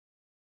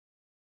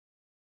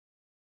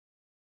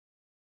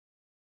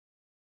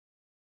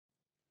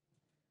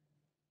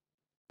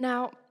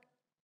Now,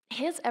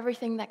 here's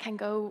everything that can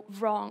go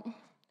wrong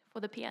for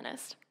the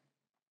pianist.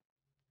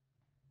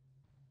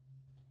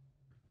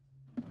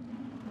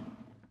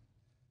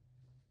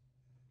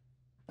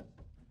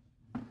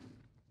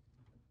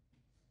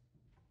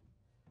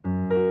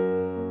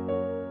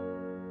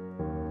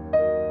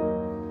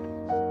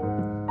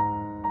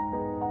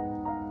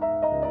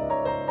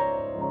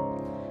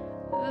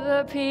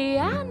 The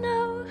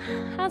piano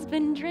has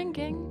been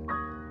drinking.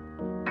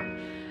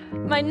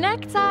 My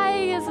necktie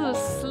is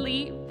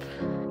asleep.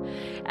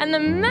 And the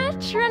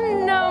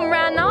metronome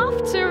ran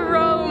off to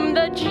Rome.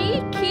 The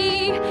G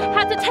key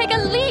had to take a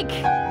leak.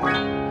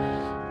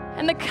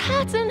 And the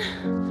curtain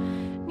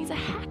needs a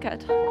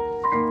haircut.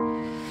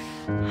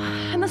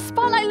 And the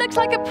spotlight looks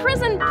like a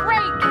prison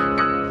break.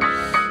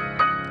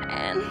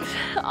 And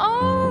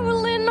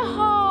Olin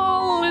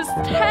Hall is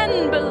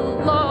 10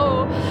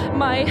 below.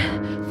 My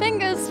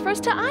fingers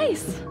froze to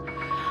ice.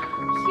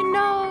 You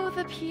know,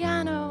 the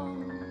piano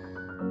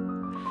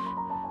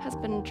has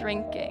been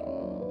drinking.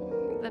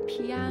 The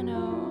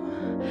piano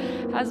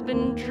has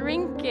been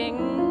drinking.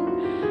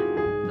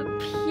 The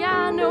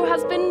piano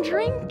has been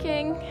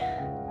drinking.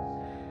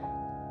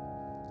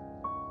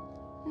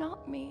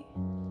 Not me.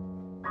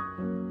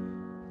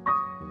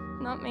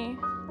 Not me.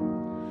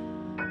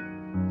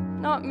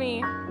 Not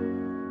me.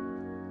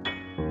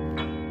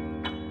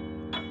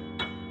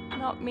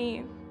 Not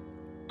me.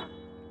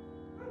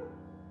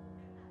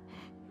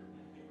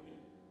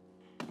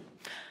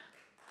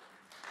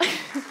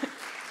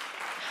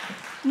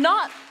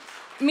 Not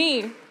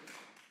me.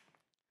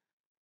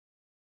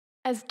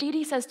 As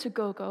Didi says to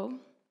Gogo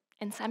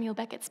in Samuel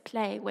Beckett's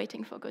play,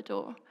 Waiting for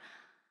Godot,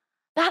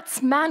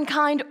 that's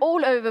mankind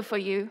all over for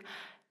you,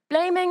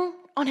 blaming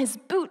on his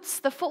boots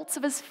the faults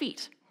of his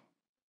feet.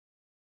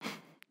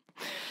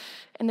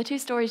 In the two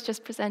stories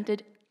just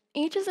presented,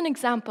 each is an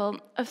example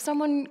of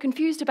someone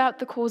confused about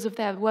the cause of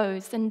their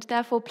woes and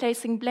therefore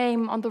placing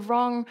blame on the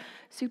wrong,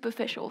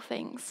 superficial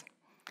things.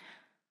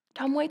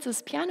 Tom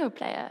Waits' piano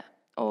player,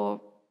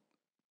 or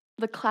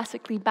the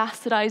classically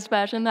bastardized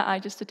version that I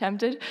just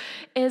attempted,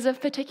 is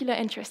of particular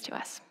interest to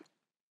us.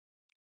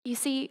 You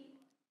see,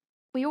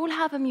 we all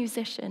have a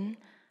musician,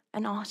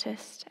 an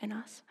artist in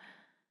us.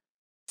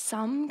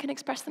 Some can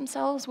express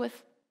themselves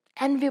with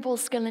enviable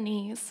skill and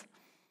ease.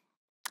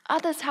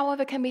 Others,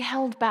 however, can be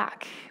held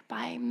back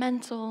by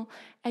mental,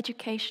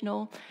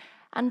 educational,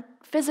 and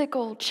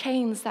physical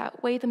chains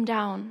that weigh them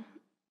down,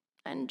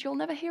 and you'll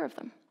never hear of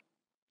them.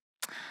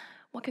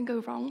 What can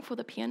go wrong for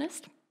the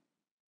pianist?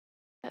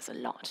 There's a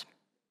lot.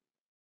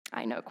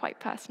 I know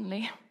quite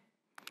personally.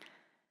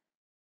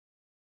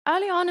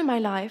 Early on in my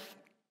life,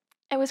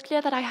 it was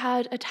clear that I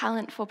had a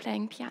talent for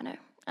playing piano,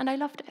 and I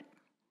loved it.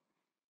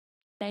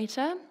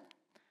 Later,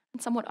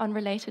 and somewhat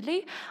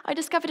unrelatedly, I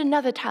discovered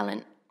another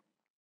talent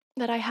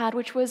that I had,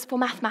 which was for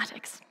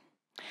mathematics.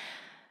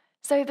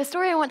 So the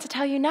story I want to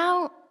tell you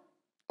now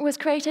was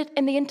created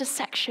in the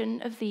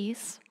intersection of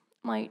these,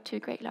 my two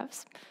great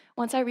loves.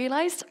 Once I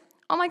realized,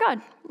 oh my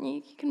God,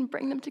 you can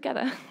bring them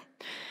together.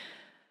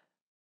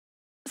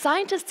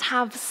 Scientists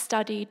have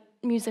studied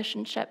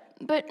musicianship,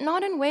 but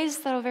not in ways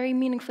that are very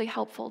meaningfully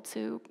helpful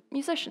to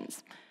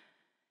musicians.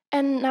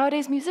 And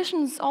nowadays,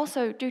 musicians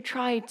also do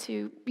try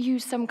to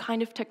use some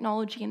kind of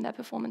technology in their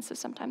performances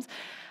sometimes,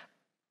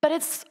 but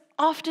it's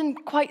often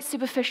quite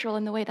superficial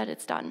in the way that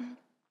it's done.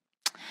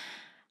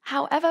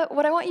 However,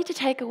 what I want you to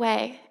take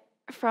away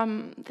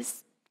from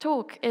this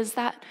talk is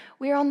that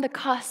we're on the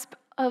cusp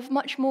of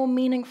much more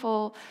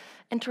meaningful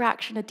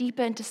interaction, a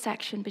deeper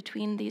intersection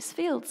between these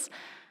fields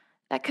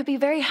that could be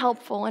very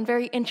helpful and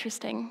very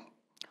interesting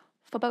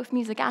for both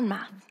music and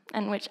math,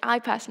 and which I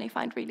personally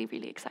find really,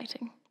 really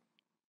exciting.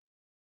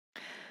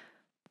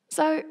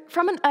 So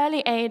from an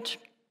early age,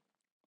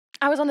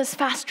 I was on this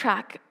fast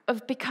track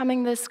of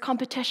becoming this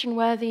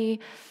competition-worthy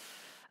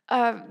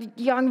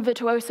young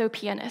virtuoso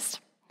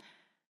pianist.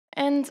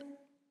 And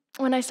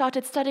when I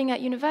started studying at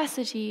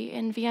university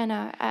in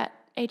Vienna at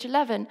age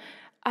 11,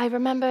 I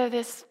remember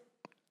this,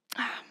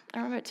 I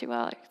remember it too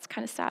well, it's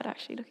kind of sad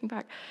actually looking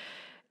back.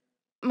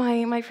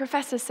 My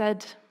professor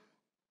said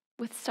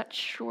with such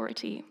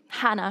surety,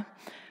 Hannah,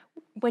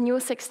 when you're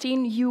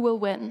 16, you will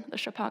win the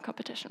Chopin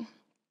competition.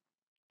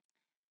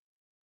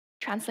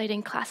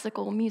 Translating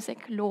classical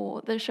music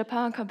lore, the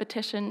Chopin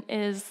competition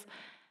is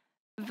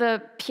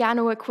the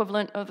piano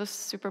equivalent of the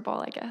Super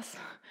Bowl, I guess.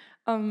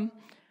 5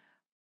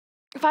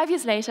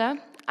 years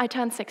later, I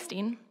turned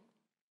 16,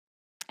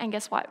 and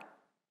guess what?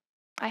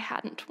 I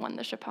hadn't won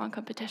the Chopin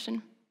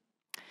competition.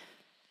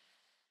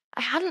 I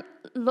hadn't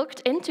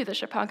looked into the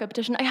Chopin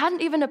competition. I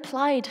hadn't even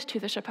applied to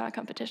the Chopin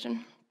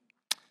competition.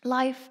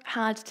 Life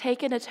had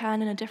taken a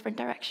turn in a different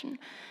direction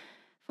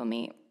for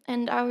me,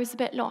 and I was a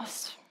bit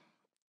lost.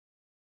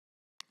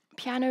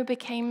 Piano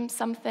became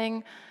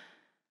something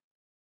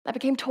that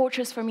became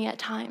torturous for me at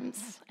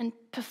times, and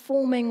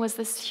performing was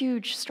this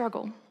huge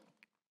struggle.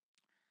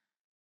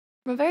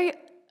 From a very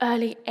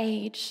early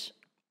age,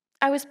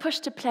 I was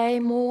pushed to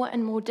play more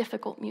and more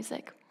difficult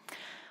music.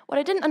 What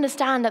I didn't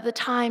understand at the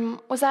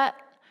time was that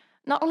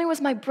not only was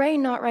my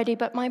brain not ready,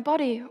 but my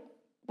body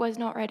was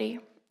not ready.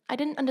 I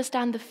didn't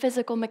understand the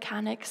physical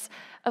mechanics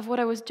of what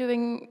I was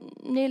doing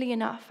nearly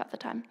enough at the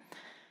time.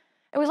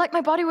 It was like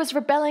my body was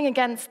rebelling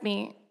against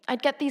me.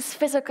 I'd get these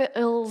physical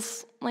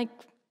ills, like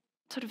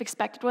sort of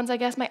expected ones, I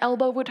guess. My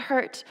elbow would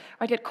hurt,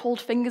 or I'd get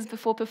cold fingers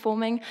before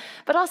performing.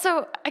 But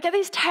also, I'd get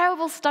these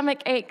terrible stomach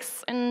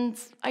aches, and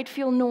I'd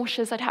feel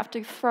nauseous. I'd have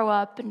to throw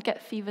up and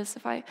get fevers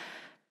if I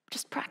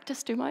just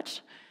practiced too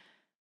much.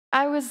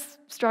 I was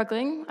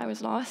struggling. I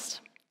was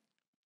lost.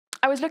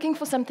 I was looking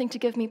for something to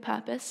give me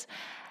purpose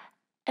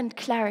and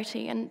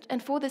clarity.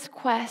 And for this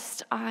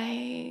quest,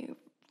 I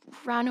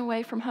ran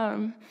away from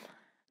home,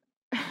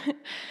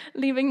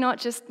 leaving not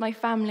just my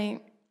family,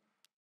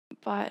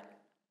 but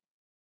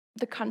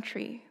the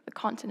country, the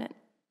continent,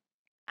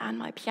 and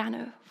my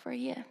piano for a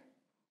year.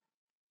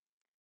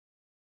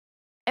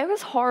 It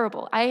was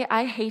horrible.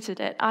 I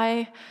hated it.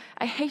 I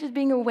hated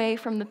being away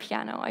from the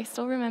piano. I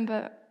still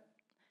remember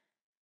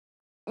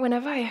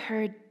whenever I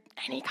heard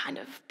any kind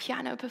of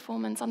piano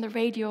performance on the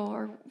radio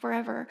or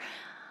wherever,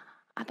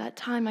 at that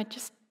time, I'd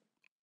just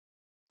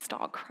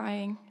start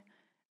crying.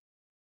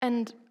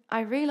 And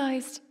I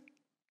realized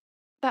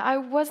that I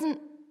wasn't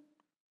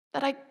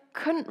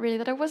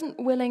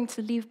willing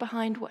to leave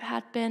behind what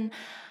had been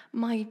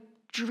my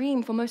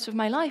dream for most of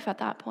my life at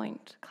that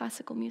point,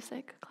 classical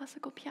music,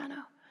 classical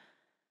piano.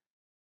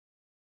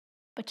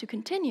 But to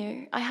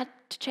continue, I had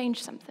to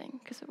change something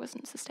because it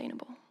wasn't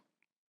sustainable.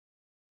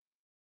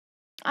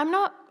 I'm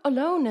not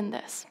alone in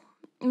this.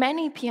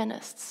 Many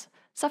pianists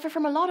suffer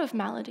from a lot of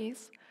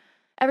maladies,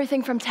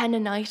 everything from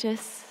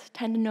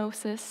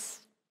tendinosis,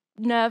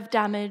 nerve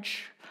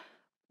damage,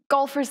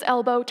 golfer's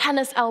elbow,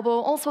 tennis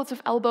elbow, all sorts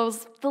of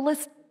elbows. The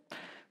list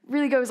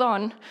really goes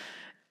on.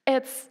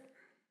 It's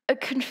a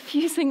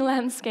confusing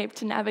landscape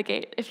to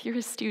navigate if you're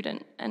a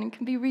student, and it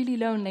can be really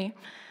lonely.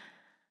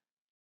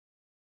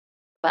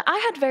 But I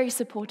had very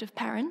supportive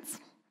parents,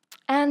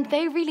 and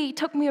they really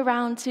took me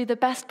around to the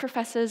best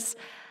professors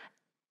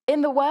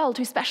in the world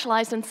who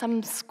specialized in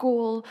some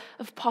school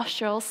of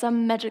posture or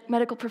some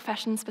medical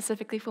profession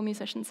specifically for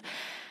musicians.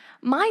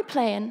 My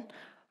playing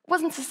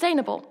wasn't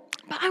sustainable,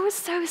 but I was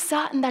so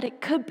certain that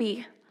it could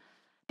be,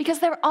 because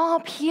there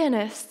are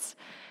pianists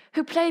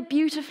who play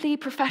beautifully,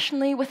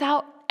 professionally,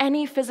 without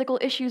any physical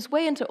issues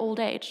way into old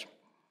age.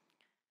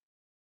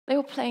 They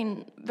all play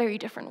in very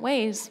different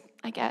ways,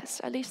 I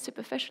guess, at least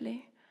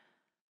superficially.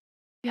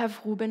 You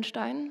have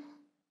Rubinstein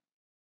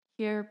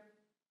here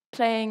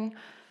playing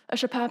a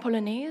Chopin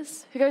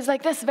Polonaise, who goes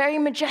like this, very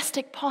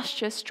majestic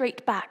posture,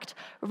 straight-backed,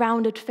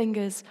 rounded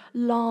fingers,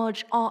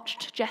 large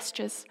arched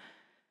gestures.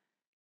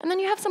 And then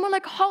you have someone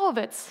like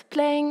Horowitz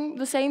playing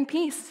the same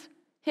piece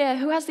here,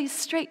 who has these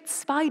straight,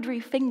 spidery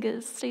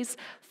fingers, stays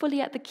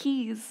fully at the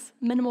keys,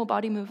 minimal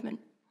body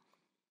movement.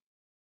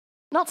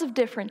 Lots of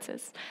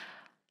differences.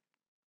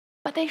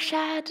 But they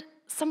shared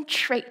some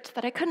trait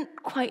that I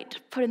couldn't quite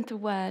put into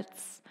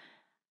words.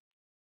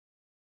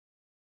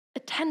 A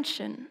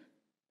tension,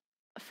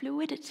 a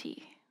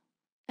fluidity,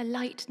 a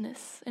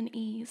lightness, an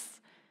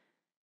ease.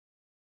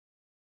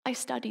 I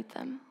studied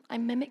them, I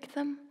mimicked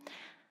them,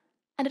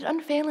 and it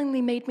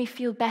unfailingly made me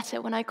feel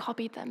better when I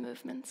copied their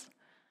movements.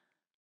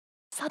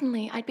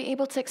 Suddenly, I'd be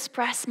able to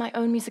express my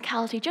own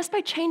musicality just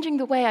by changing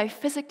the way I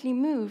physically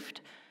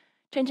moved,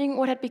 changing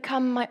what had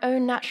become my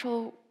own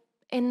natural,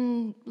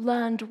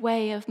 learned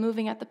way of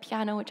moving at the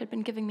piano, which had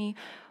been giving me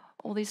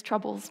all these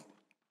troubles.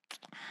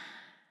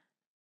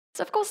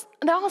 So, of course,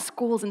 there are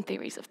schools and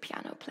theories of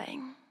piano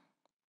playing,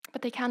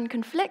 but they can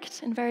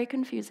conflict in very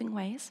confusing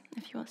ways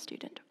if you're a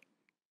student.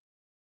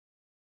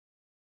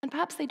 And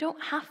perhaps they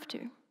don't have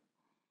to.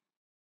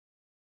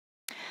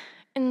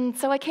 And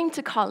so I came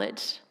to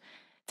college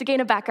to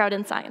gain a background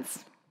in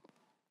science.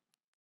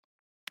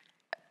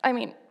 I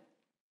mean,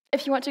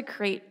 if you want to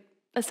create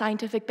a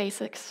scientific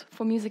basics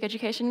for music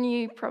education,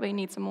 you probably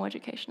need some more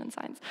education in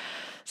science.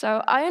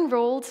 So I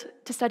enrolled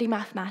to study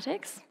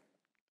mathematics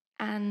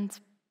and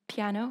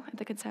piano at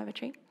the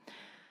conservatory.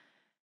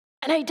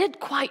 And I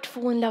did quite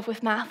fall in love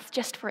with math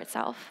just for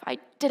itself. I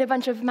did a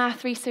bunch of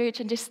math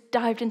research and just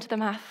dived into the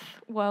math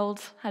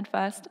world head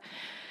first.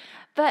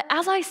 But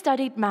as I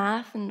studied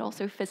math and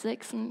also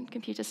physics and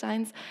computer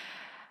science,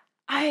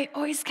 I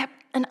always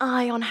kept an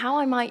eye on how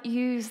I might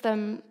use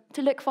them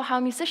to look for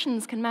how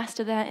musicians can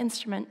master their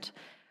instrument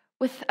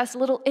with as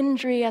little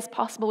injury as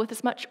possible, with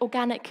as much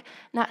organic,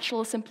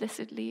 natural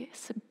simplicity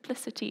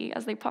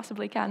as they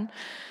possibly can.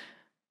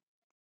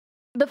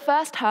 The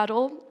first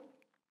hurdle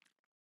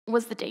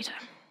was the data.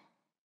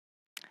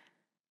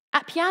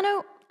 At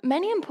piano,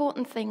 many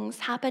important things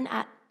happen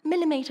at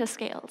millimeter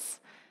scales.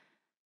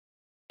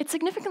 It's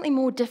significantly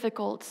more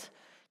difficult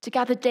to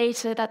gather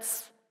data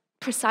that's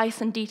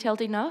precise and detailed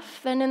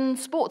enough than in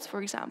sports,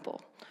 for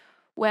example,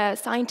 where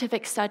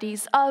scientific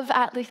studies of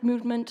athlete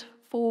movement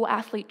for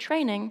athlete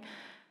training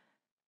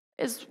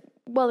is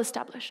well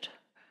established.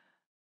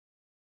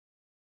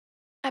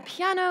 At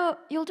piano,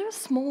 you'll do a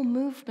small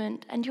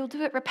movement, and you'll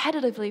do it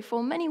repetitively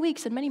for many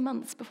weeks and many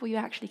months before you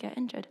actually get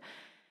injured.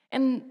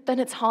 And then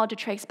it's hard to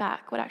trace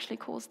back what actually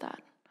caused that.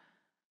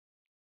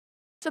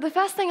 So the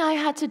first thing I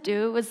had to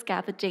do was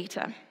gather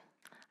data.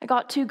 I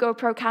got 2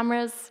 GoPro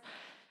cameras,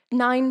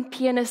 9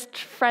 pianist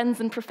friends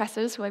and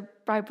professors who I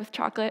bribed with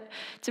chocolate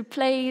to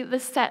play the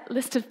set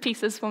list of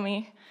pieces for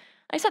me.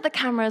 I set the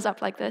cameras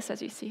up like this,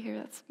 as you see here,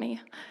 that's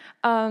me.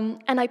 And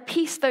I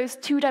pieced those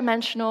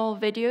 2-dimensional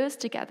videos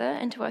together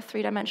into a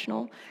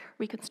 3-dimensional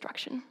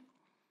reconstruction.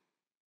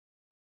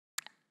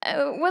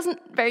 It wasn't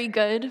very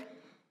good.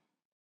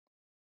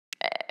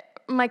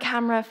 My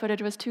camera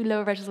footage was too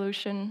low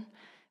resolution.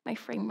 My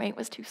frame rate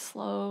was too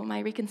slow, my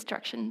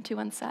reconstruction too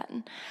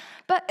uncertain.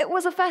 But it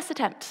was a first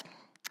attempt.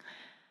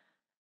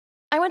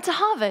 I went to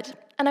Harvard,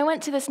 and I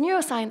went to this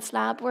neuroscience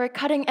lab where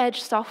cutting-edge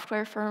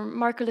software for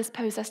markerless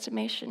pose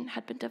estimation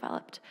had been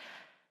developed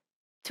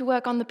to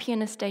work on the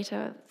pianist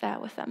data there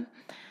with them.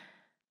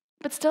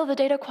 But still, the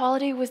data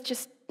quality was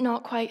just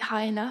not quite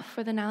high enough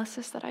for the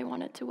analysis that I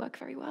wanted to work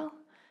very well.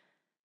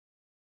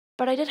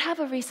 But I did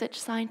have a research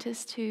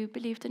scientist who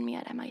believed in me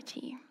at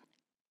MIT.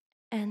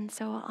 And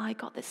so I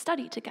got this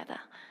study together.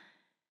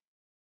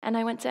 And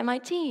I went to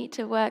MIT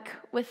to work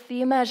with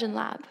the Immersion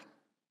Lab.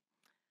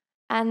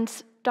 And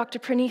Dr.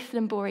 Praneeth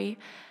Limbori,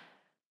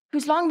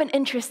 who's long been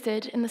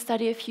interested in the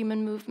study of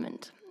human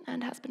movement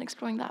and has been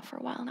exploring that for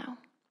a while now.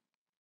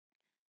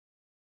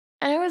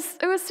 And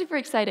it was super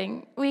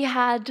exciting. We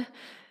had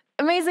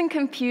amazing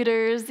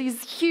computers,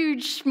 these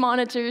huge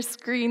monitor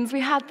screens.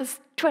 We had this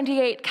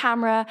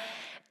 28-camera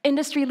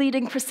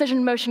industry-leading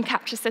precision motion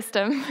capture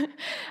system.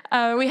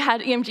 We had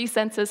EMG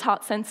sensors,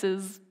 heart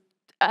sensors,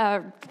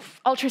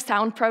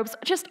 ultrasound probes,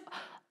 just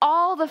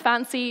all the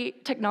fancy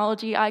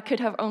technology I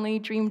could have only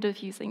dreamed of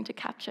using to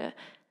capture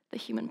the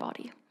human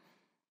body.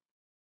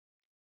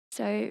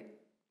 So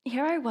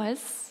here I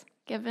was,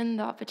 given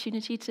the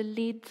opportunity to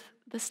lead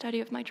the study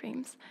of my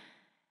dreams.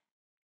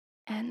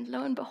 And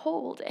lo and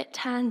behold, it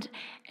turned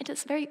into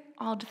this very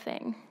odd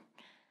thing.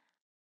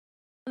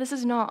 This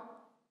is not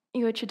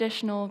your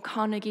traditional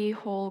Carnegie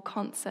Hall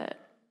concert.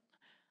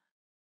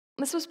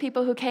 This was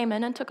people who came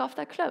in and took off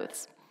their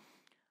clothes.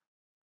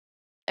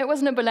 It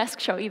wasn't a burlesque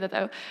show either,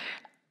 though.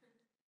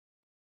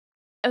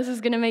 This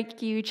is going to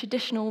make you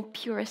traditional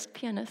purist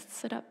pianists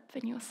sit up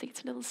in your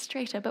seats a little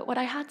straighter, but what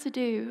I had to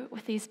do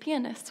with these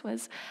pianists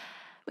was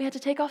we had to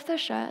take off their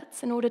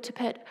shirts in order to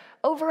put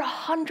over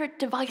 100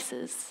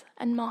 devices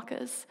and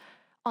markers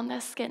on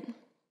their skin.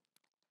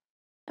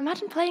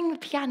 Imagine playing the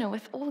piano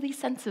with all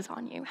these sensors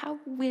on you. How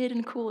weird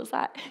and cool is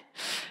that?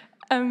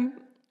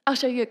 I'll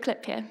show you a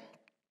clip here.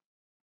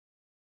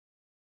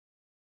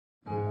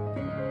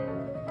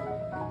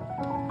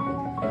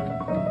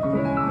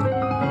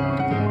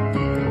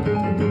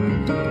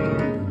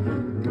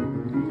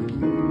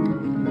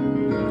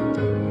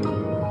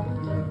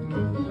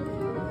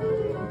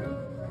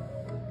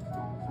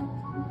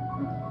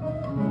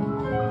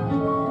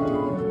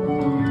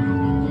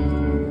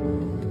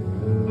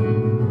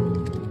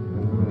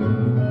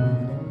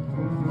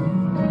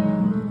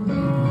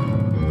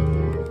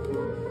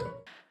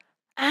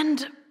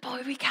 And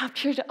boy, we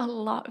captured a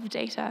lot of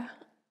data,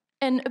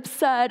 an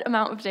absurd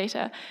amount of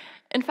data.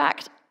 In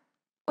fact,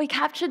 we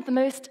captured the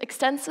most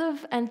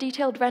extensive and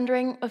detailed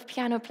rendering of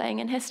piano playing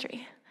in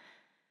history.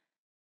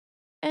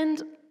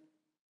 And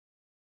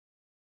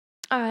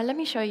let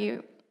me show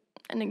you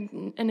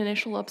an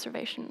initial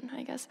observation,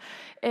 I guess.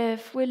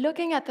 If we're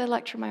looking at the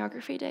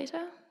electromyography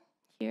data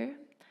here,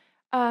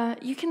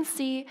 you can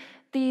see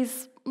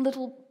these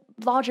little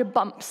larger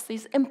bumps,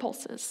 these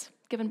impulses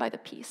given by the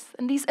piece.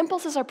 And these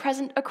impulses are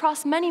present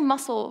across many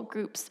muscle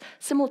groups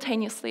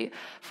simultaneously,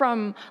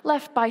 from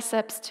left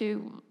biceps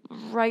to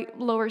right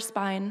lower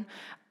spine.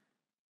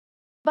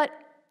 But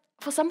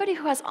for somebody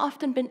who has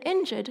often been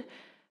injured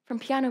from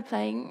piano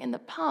playing in the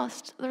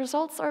past, the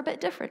results are a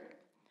bit different.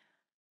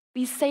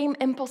 These same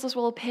impulses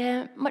will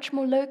appear much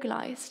more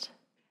localized,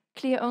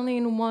 clear only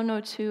in 1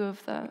 or 2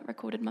 of the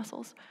recorded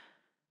muscles.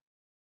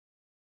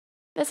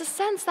 There's a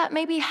sense that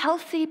maybe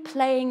healthy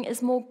playing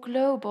is more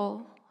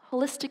global,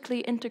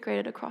 holistically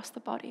integrated across the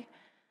body.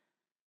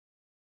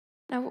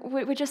 Now,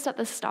 we're just at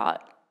the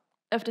start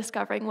of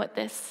discovering what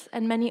this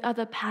and many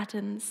other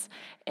patterns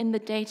in the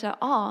data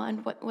are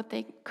and what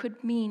they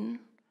could mean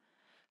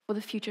for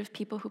the future of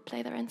people who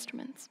play their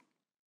instruments.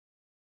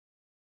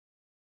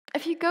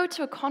 If you go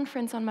to a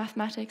conference on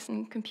mathematics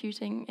and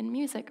computing in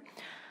music,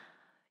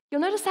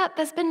 you'll notice that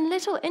there's been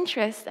little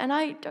interest, and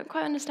I don't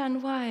quite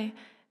understand why,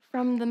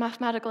 from the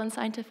mathematical and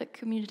scientific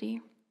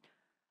community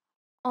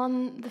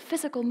on the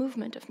physical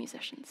movement of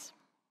musicians.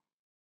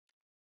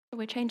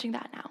 We're changing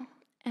that now,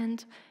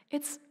 and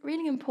it's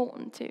really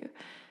important too,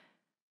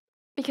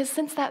 because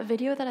since that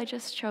video that I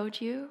just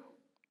showed you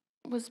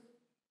was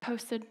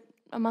posted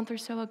a month or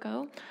so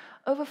ago,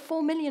 over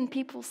 4 million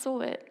people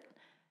saw it,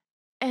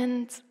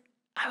 and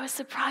I was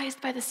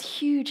surprised by this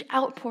huge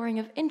outpouring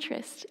of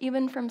interest,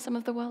 even from some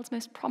of the world's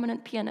most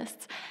prominent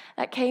pianists,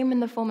 that came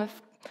in the form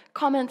of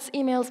comments,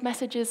 emails,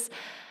 messages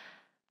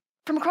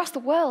from across the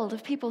world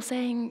of people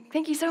saying,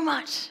 "Thank you so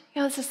much.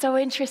 This is so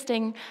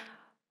interesting.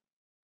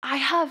 I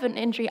have an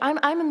injury.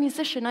 I'm a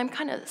musician. I'm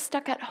kind of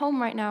stuck at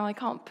home right now. I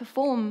can't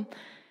perform.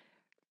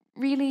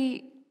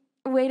 Really,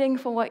 waiting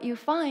for what you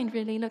find,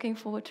 really looking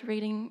forward to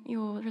reading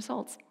your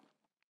results.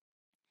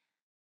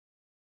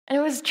 And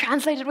it was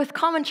translated with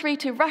commentary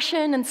to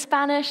Russian and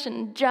Spanish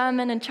and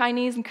German and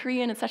Chinese and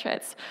Korean, etc.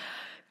 It's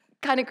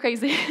kind of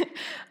crazy.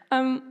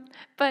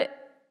 But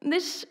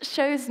this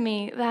shows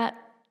me that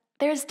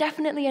there's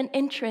definitely an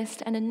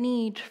interest and a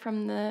need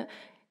from the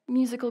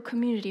musical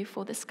community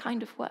for this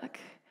kind of work.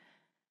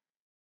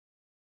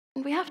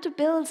 And we have to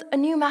build a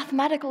new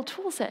mathematical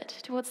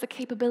toolset towards the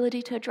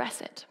capability to address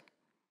it.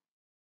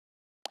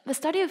 The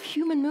study of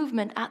human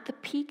movement at the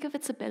peak of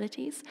its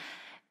abilities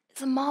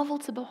is a marvel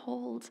to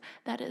behold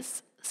that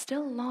is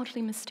still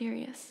largely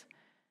mysterious.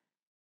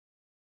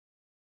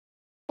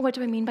 What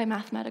do I mean by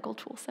mathematical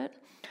toolset?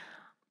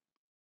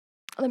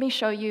 Let me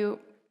show you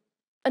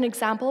an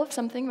example of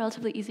something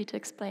relatively easy to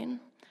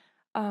explain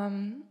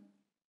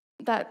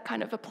that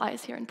kind of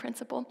applies here in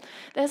principle.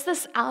 There's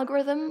this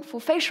algorithm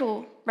for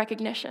facial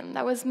recognition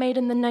that was made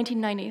in the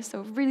 1990s,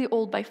 so really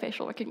old by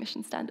facial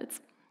recognition standards.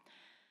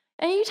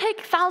 And you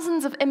take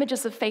thousands of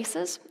images of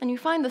faces, and you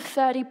find the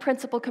 30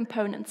 principal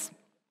components,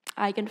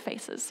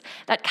 eigenfaces,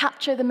 that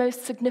capture the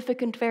most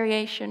significant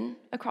variation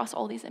across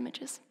all these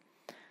images.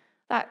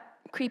 That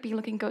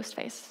creepy-looking ghost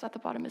face at the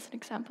bottom is an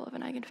example of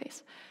an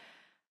eigenface.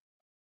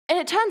 And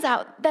it turns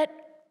out that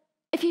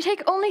if you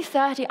take only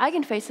 30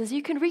 eigenfaces,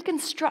 you can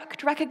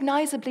reconstruct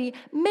recognizably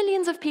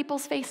millions of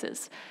people's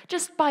faces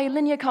just by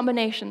linear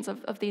combinations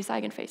of these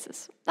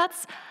eigenfaces.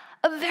 That's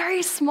a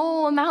very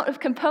small amount of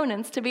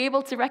components to be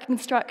able to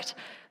reconstruct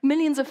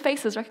millions of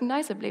faces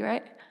recognizably,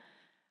 right?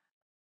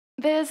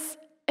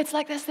 It's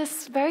like there's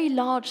this very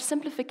large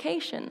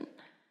simplification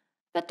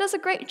that does a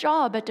great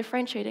job at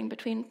differentiating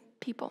between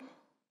people.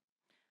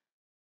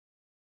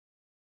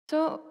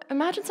 So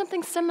imagine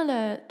something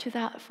similar to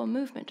that for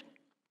movement.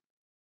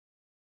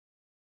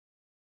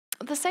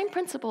 The same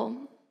principle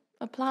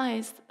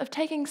applies of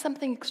taking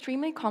something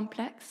extremely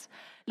complex,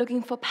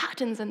 looking for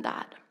patterns in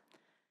that,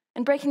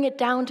 and breaking it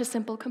down to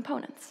simple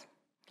components.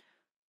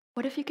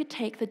 What if you could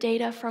take the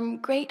data from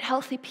great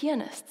healthy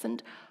pianists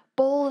and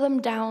boil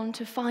them down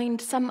to find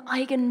some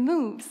eigen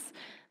moves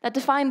that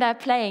define their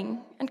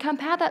playing, and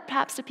compare that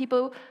perhaps to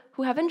people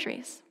who have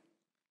injuries?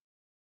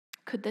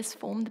 Could this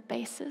form the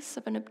basis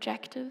of an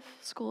objective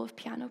school of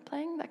piano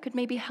playing that could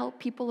maybe help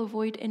people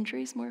avoid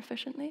injuries more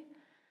efficiently?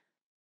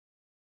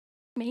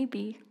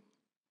 Maybe.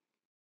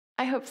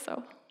 I hope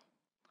so.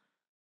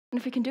 And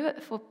if we can do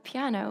it for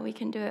piano, we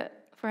can do it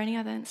for any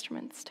other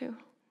instruments too.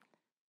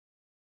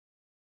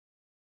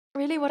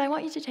 Really, what I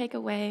want you to take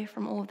away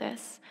from all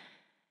this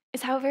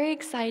is how very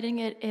exciting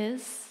it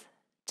is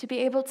to be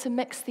able to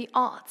mix the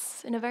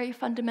arts in a very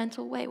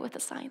fundamental way with the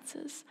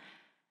sciences,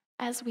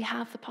 as we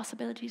have the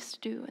possibilities to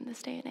do in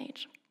this day and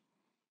age.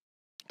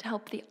 To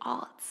help the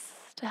arts,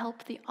 to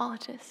help the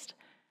artist,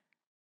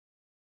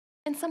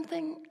 in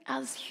something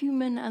as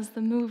human as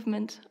the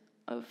movement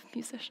of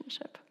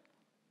musicianship.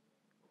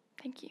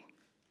 Thank you.